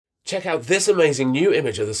Check out this amazing new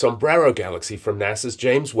image of the Sombrero Galaxy from NASA's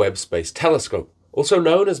James Webb Space Telescope. Also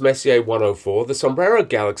known as Messier 104, the Sombrero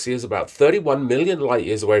Galaxy is about 31 million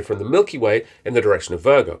light-years away from the Milky Way in the direction of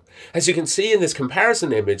Virgo. As you can see in this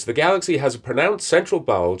comparison image, the galaxy has a pronounced central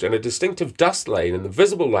bulge and a distinctive dust lane in the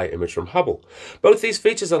visible light image from Hubble. Both these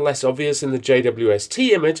features are less obvious in the JWST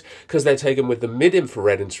image because they're taken with the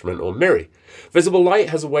mid-infrared instrument or MIRI. Visible light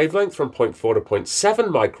has a wavelength from 0.4 to 0.7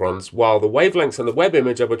 microns, while the wavelengths in the Webb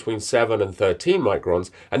image are between 7 and 13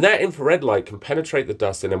 microns, and that infrared light can penetrate the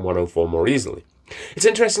dust in M104 more easily. It's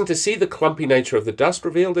interesting to see the clumpy nature of the dust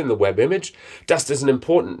revealed in the Webb image. Dust is an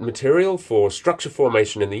important material for structure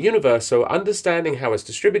formation in the universe, so understanding how it's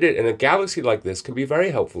distributed in a galaxy like this can be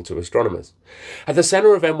very helpful to astronomers. At the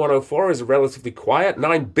center of M104 is a relatively quiet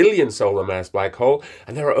 9 billion solar mass black hole,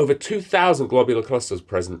 and there are over 2,000 globular clusters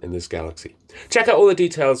present in this galaxy. Check out all the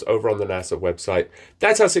details over on the NASA website.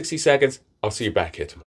 That's our 60 seconds. I'll see you back here tomorrow.